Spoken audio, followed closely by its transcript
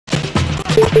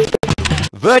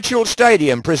Virtual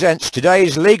Stadium presents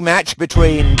today's league match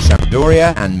between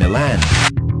Sampdoria and Milan.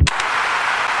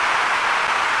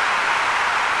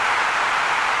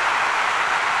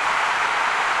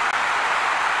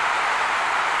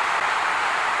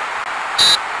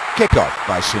 Kickoff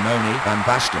by Simone van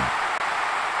Basten.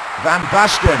 Van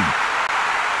Basten.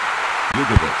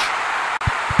 Jugovic.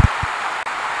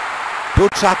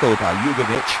 Good tackle by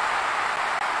Jugovic.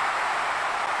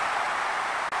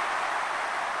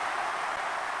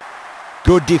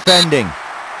 Good defending.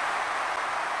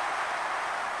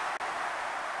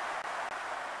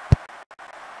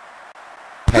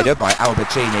 Header by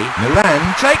Albertini.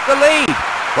 Milan take the lead.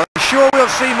 But I'm sure we'll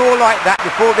see more like that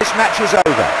before this match is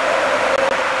over.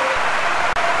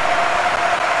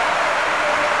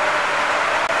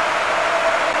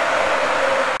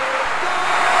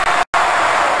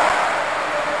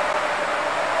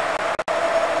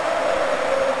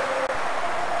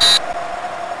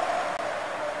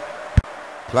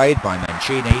 Played by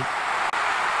Mancini.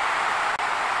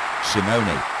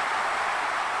 Simone.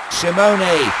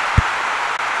 Simone.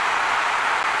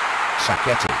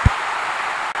 Sacchetti.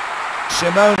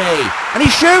 Simone. And he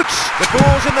shoots! The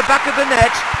ball's in the back of the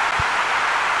net.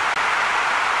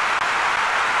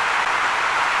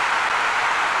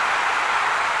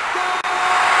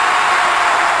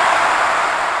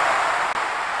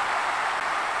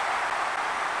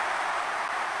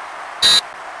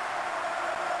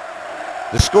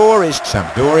 The score is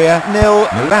Sampdoria 0,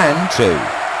 Milan 2.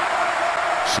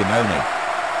 Simone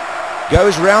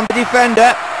goes round the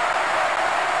defender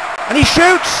and he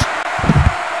shoots!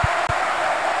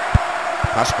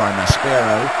 Pass by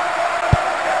Maspero.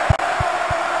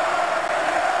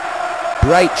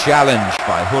 Great challenge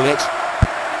by Hullet.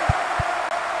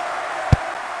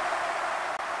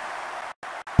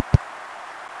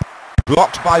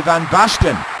 Blocked by Van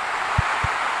Basten.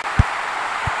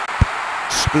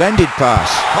 Splendid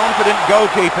pass. Confident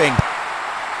goalkeeping.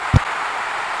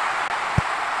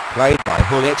 Played by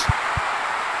Hullet.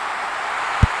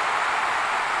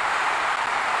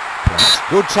 Platt.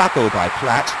 Good tackle by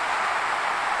Platt.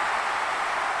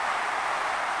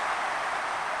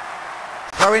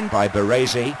 Throw in by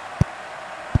Baresi.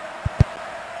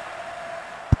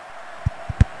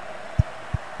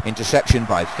 Interception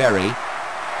by Ferry.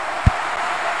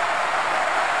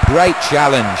 Great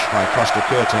challenge by Costa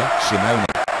Curta. Simone.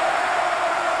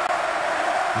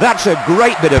 That's a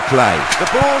great bit of play. The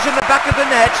ball's in the back of the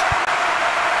net.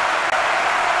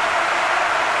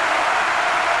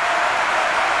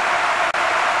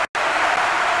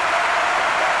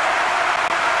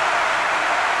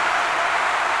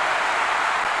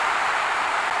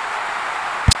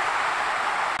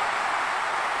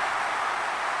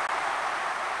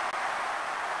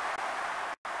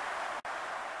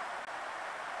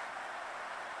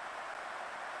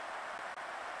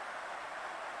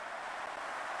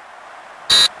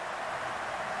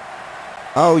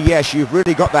 Oh yes, you've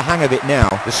really got the hang of it now.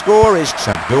 The score is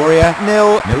Sampdoria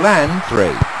 0, Milan 3.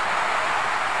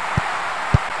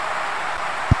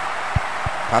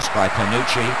 Pass by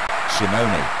Panucci.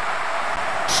 Simone.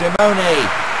 Simone.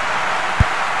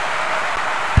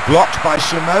 Blocked by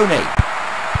Simone.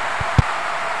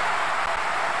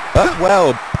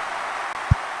 Well.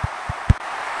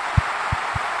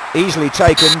 Easily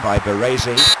taken by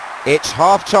Baresi. It's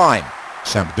half-time.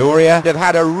 Sampdoria have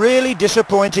had a really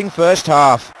disappointing first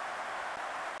half.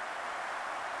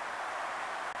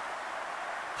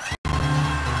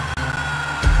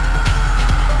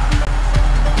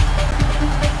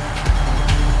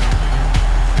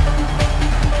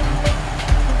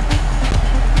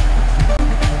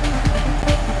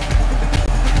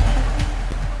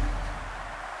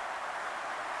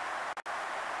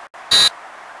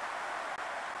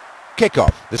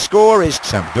 Kickoff. The score is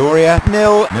Sampdoria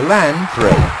 0, Milan 3.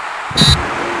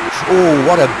 Oh,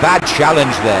 what a bad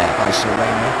challenge there by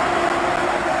Serena.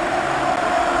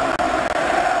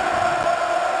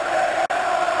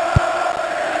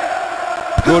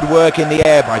 Good work in the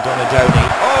air by Donadoni.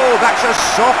 Oh, that's a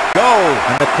soft goal.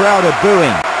 And the crowd are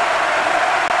booing.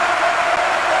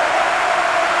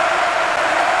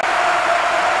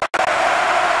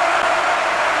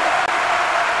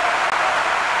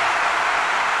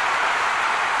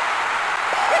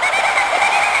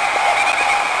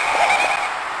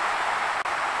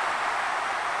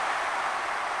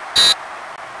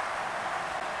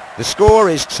 The score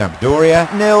is Sampdoria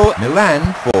 0,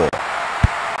 Milan 4.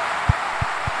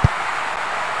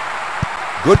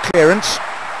 Good clearance.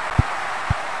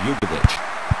 Jugovic.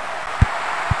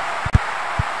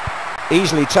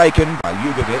 Easily taken by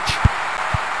Jugovic.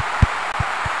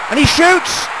 And he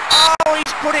shoots! Oh,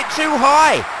 he's put it too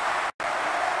high.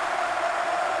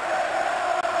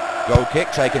 Goal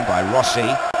kick taken by Rossi.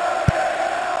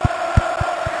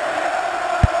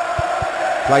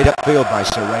 Played upfield by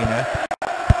Serena.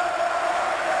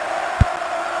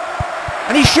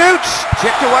 And he shoots!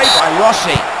 Chipped away by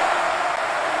Rossi.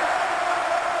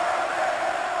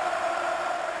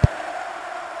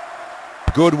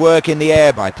 Good work in the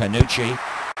air by Panucci.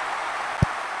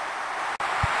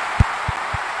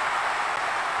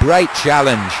 Great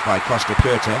challenge by Costa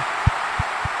Curta.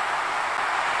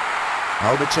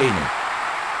 Albertini.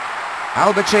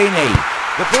 Albertini.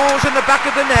 The ball's in the back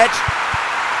of the net.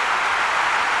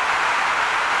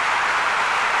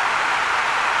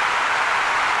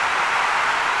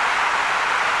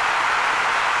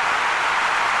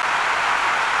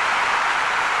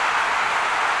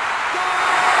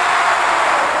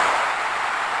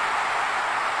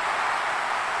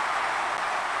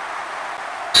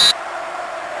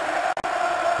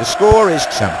 The score is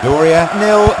Sampdoria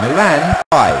 0, Milan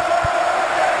 5.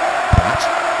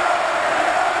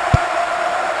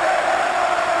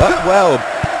 But well.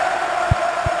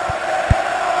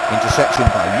 Interception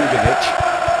by Jugovic.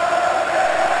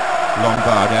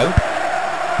 Lombardo.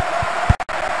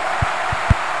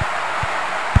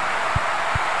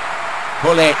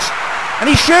 Pull it. And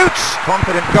he shoots!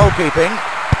 Confident goalkeeping.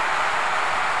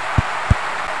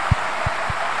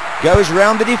 Goes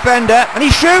round the defender and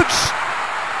he shoots!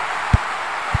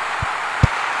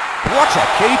 What a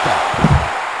keeper!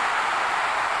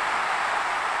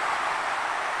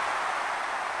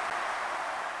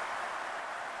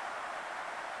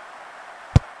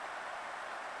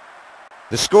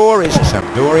 The score is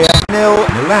Sampdoria 0,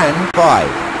 Milan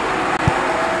 5.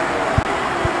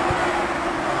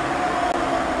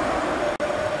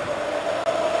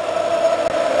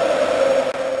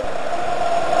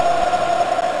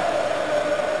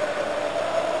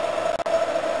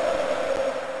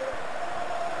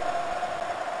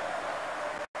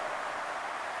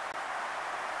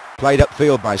 Played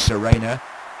upfield by Serena.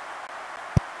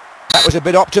 That was a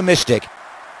bit optimistic.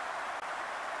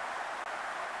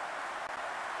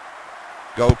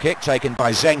 Goal kick taken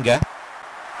by Zenga.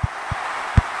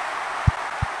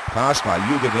 Passed by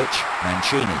Jugovic,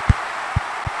 Mancini.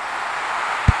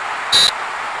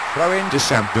 Throw in to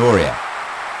Sampdoria.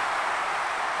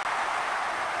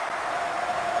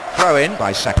 Throw in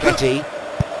by Sacchetti.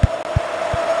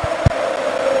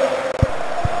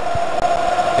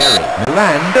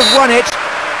 Milan have won it.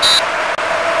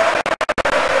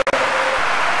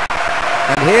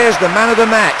 And here's the man of the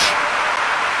match.